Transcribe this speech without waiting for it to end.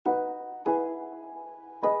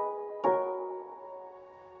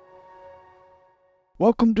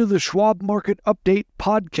Welcome to the Schwab Market Update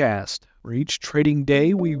podcast, where each trading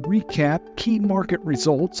day we recap key market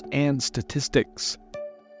results and statistics.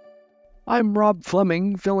 I'm Rob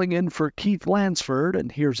Fleming, filling in for Keith Lansford,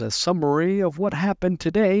 and here's a summary of what happened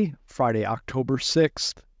today, Friday, October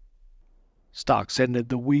 6th. Stocks ended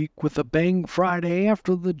the week with a bang Friday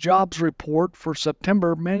after the jobs report for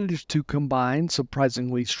September managed to combine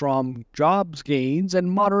surprisingly strong jobs gains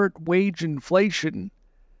and moderate wage inflation.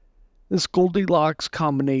 This Goldilocks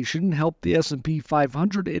combination helped the S&P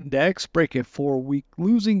 500 index break a 4-week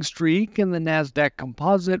losing streak and the Nasdaq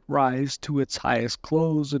Composite rise to its highest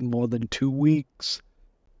close in more than 2 weeks.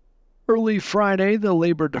 Early Friday, the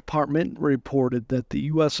Labor Department reported that the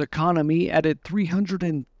U.S. economy added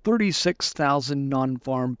 336,000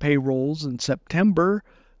 non-farm payrolls in September,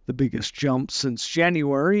 the biggest jump since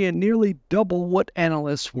January and nearly double what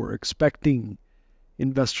analysts were expecting.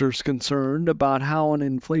 Investors concerned about how an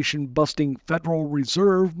inflation-busting Federal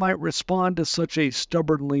Reserve might respond to such a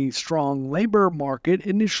stubbornly strong labor market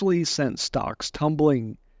initially sent stocks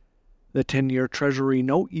tumbling. The 10-year Treasury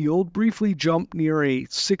note yield briefly jumped near a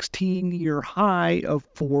 16-year high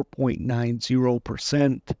of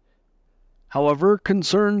 4.90%. However,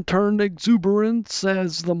 concern turned exuberance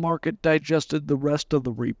as the market digested the rest of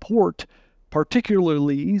the report,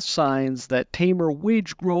 particularly signs that tamer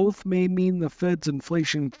wage growth may mean the Fed's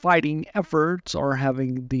inflation-fighting efforts are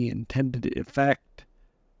having the intended effect.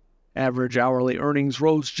 Average hourly earnings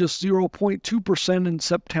rose just 0.2% in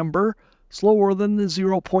September, slower than the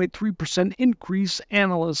 0.3% increase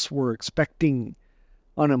analysts were expecting.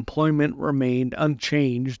 Unemployment remained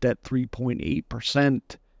unchanged at 3.8%.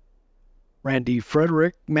 Randy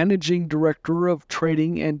Frederick, Managing Director of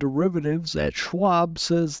Trading and Derivatives at Schwab,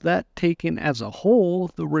 says that taken as a whole,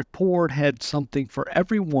 the report had something for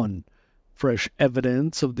everyone. Fresh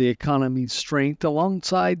evidence of the economy's strength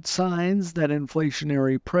alongside signs that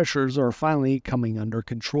inflationary pressures are finally coming under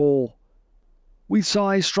control. We saw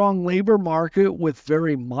a strong labor market with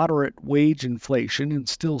very moderate wage inflation and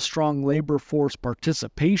still strong labor force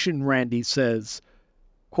participation, Randy says.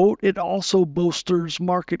 Quote, it also bolsters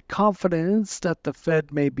market confidence that the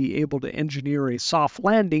Fed may be able to engineer a soft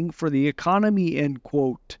landing for the economy, end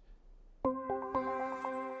quote.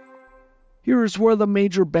 Here's where the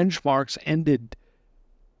major benchmarks ended.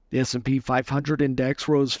 The S&P 500 index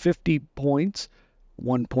rose 50 points,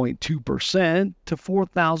 1.2% to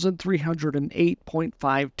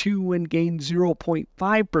 4,308.52 and gained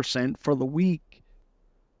 0.5% for the week.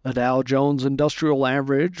 The Dow Jones Industrial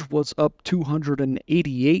Average was up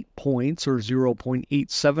 288 points, or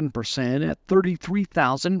 0.87%, at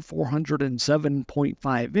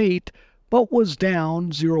 33,407.58, but was down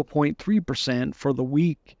 0.3% for the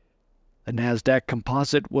week. The Nasdaq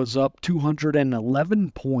Composite was up 211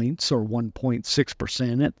 points, or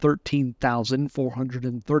 1.6%, at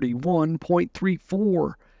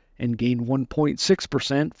 13,431.34, and gained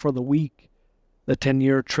 1.6% for the week. The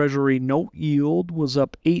 10-year Treasury note yield was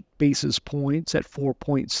up 8 basis points at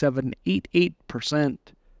 4.788%.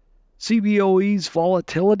 CBOE's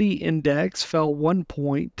volatility index fell 1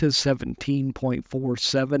 point to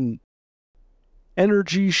 17.47.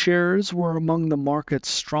 Energy shares were among the market's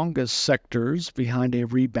strongest sectors, behind a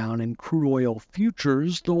rebound in crude oil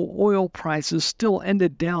futures, though oil prices still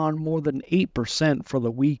ended down more than 8% for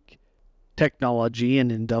the week. Technology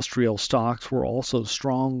and industrial stocks were also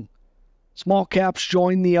strong. Small caps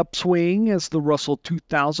joined the upswing as the Russell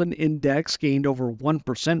 2000 index gained over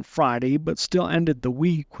 1% Friday, but still ended the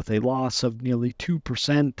week with a loss of nearly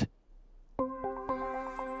 2%.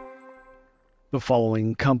 The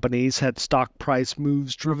following companies had stock price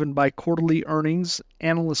moves driven by quarterly earnings,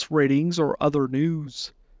 analyst ratings, or other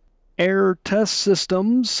news. Air Test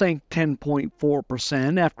Systems sank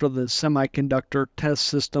 10.4% after the semiconductor test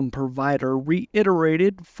system provider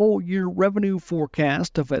reiterated full-year revenue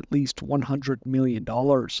forecast of at least $100 million,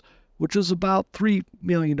 which is about $3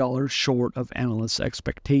 million short of analysts'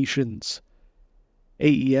 expectations.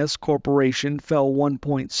 AES Corporation fell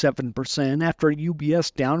 1.7% after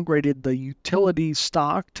UBS downgraded the utility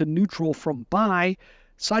stock to neutral from buy,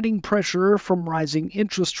 citing pressure from rising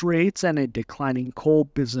interest rates and a declining coal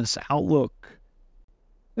business outlook.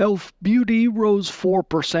 Elf Beauty rose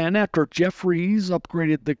 4% after Jefferies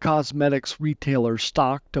upgraded the cosmetics retailer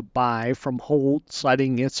stock to buy from hold,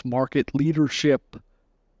 citing its market leadership.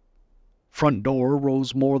 Front Door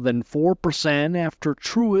rose more than 4% after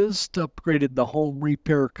Truist upgraded the home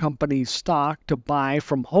repair company's stock to buy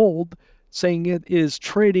from hold, saying it is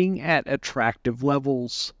trading at attractive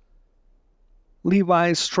levels.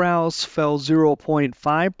 Levi Strauss fell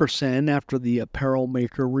 0.5% after the apparel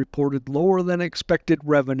maker reported lower than expected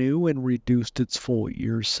revenue and reduced its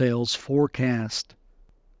full-year sales forecast.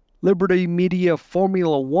 Liberty Media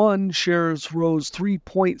Formula One shares rose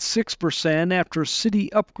 3.6% after Citi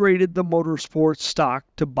upgraded the motorsports stock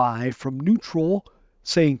to buy from neutral,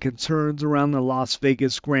 saying concerns around the Las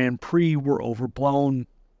Vegas Grand Prix were overblown.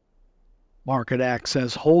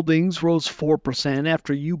 MarketAxess Holdings rose 4%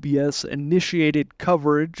 after UBS initiated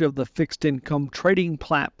coverage of the fixed income trading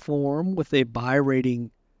platform with a buy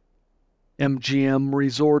rating. MGM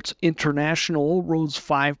Resorts International rose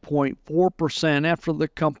 5.4% after the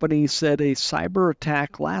company said a cyber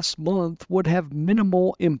attack last month would have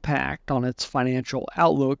minimal impact on its financial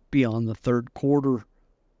outlook beyond the third quarter.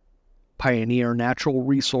 Pioneer Natural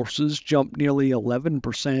Resources jumped nearly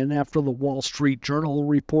 11% after the Wall Street Journal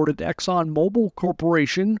reported ExxonMobil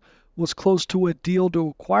Corporation was close to a deal to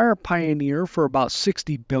acquire Pioneer for about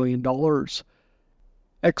 $60 billion.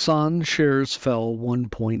 Exxon shares fell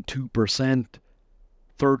 1.2%.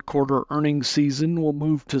 Third quarter earnings season will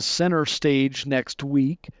move to center stage next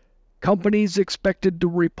week. Companies expected to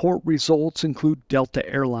report results include Delta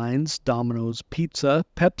Airlines, Domino's Pizza,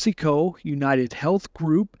 PepsiCo, United Health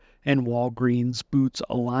Group, and Walgreens Boots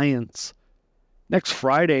Alliance. Next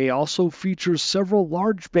Friday also features several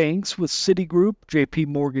large banks with Citigroup, JP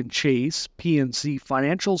Morgan Chase, PNC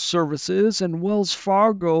Financial Services, and Wells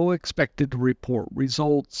Fargo expected to report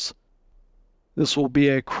results. This will be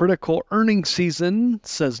a critical earnings season,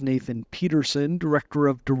 says Nathan Peterson, Director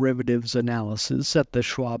of Derivatives Analysis at the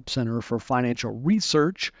Schwab Center for Financial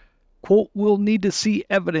Research. Quote, "We'll need to see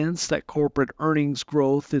evidence that corporate earnings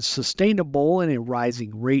growth is sustainable in a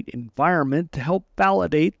rising rate environment to help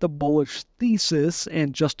validate the bullish thesis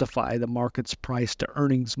and justify the market's price to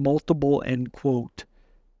earnings multiple," end quote.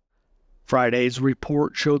 Friday's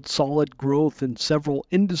report showed solid growth in several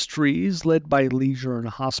industries led by leisure and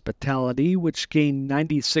hospitality, which gained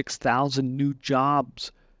 96,000 new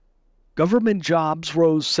jobs. Government jobs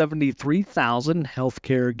rose 73,000,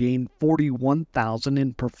 healthcare gained 41,000,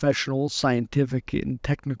 and professional, scientific, and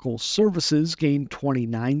technical services gained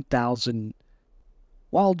 29,000.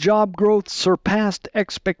 While job growth surpassed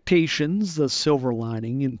expectations, the silver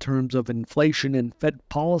lining in terms of inflation and Fed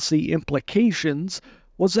policy implications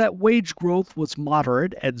was that wage growth was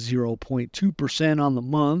moderate at 0.2% on the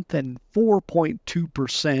month and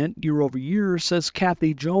 4.2% year over year, says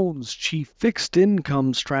Kathy Jones, chief fixed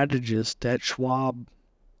income strategist at Schwab.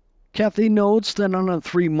 Kathy notes that on a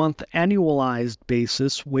 3-month annualized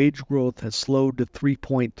basis, wage growth has slowed to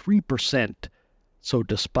 3.3%. So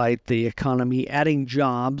despite the economy adding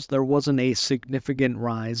jobs, there wasn't a significant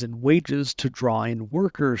rise in wages to draw in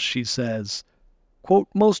workers, she says. Quote,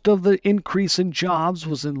 "Most of the increase in jobs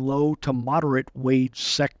was in low to moderate wage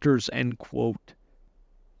sectors," end quote.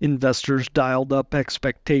 Investors dialed up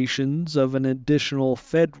expectations of an additional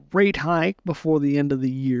Fed rate hike before the end of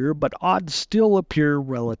the year, but odds still appear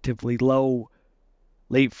relatively low.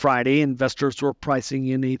 Late Friday, investors were pricing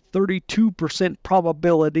in a 32%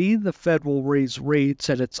 probability the Fed will raise rates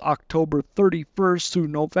at its October 31st through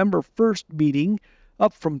November 1st meeting,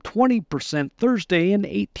 up from 20% Thursday and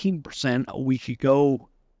 18% a week ago.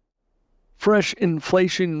 Fresh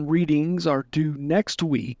inflation readings are due next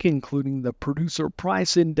week, including the Producer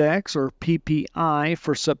Price Index, or PPI,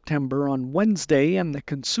 for September on Wednesday and the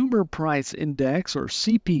Consumer Price Index, or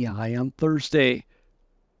CPI, on Thursday.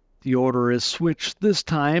 The order is switched this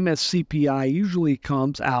time as CPI usually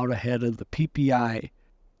comes out ahead of the PPI.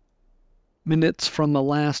 Minutes from the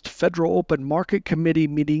last Federal Open Market Committee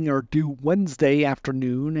meeting are due Wednesday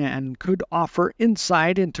afternoon and could offer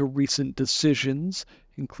insight into recent decisions,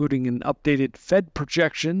 including an updated Fed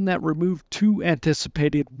projection that removed 2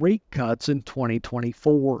 anticipated rate cuts in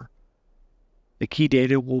 2024. The key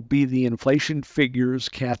data will be the inflation figures,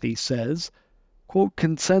 Kathy says. Quote,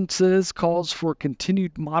 "Consensus calls for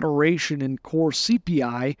continued moderation in core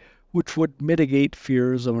CPI, which would mitigate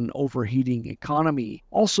fears of an overheating economy.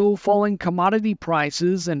 Also, falling commodity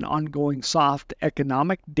prices and ongoing soft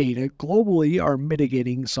economic data globally are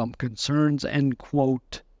mitigating some concerns," end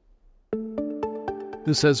quote.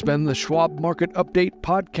 This has been the Schwab Market Update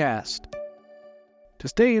podcast. To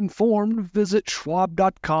stay informed, visit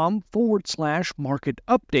schwab.com/market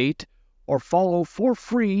update or follow for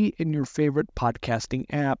free in your favorite podcasting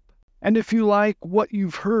app. And if you like what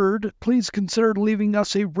you've heard, please consider leaving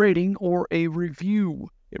us a rating or a review.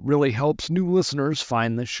 It really helps new listeners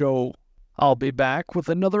find the show. I'll be back with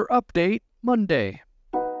another update Monday.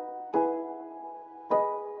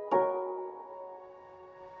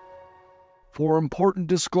 For important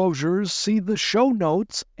disclosures, see the show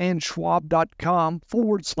notes and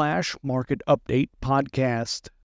schwab.com/market update podcast.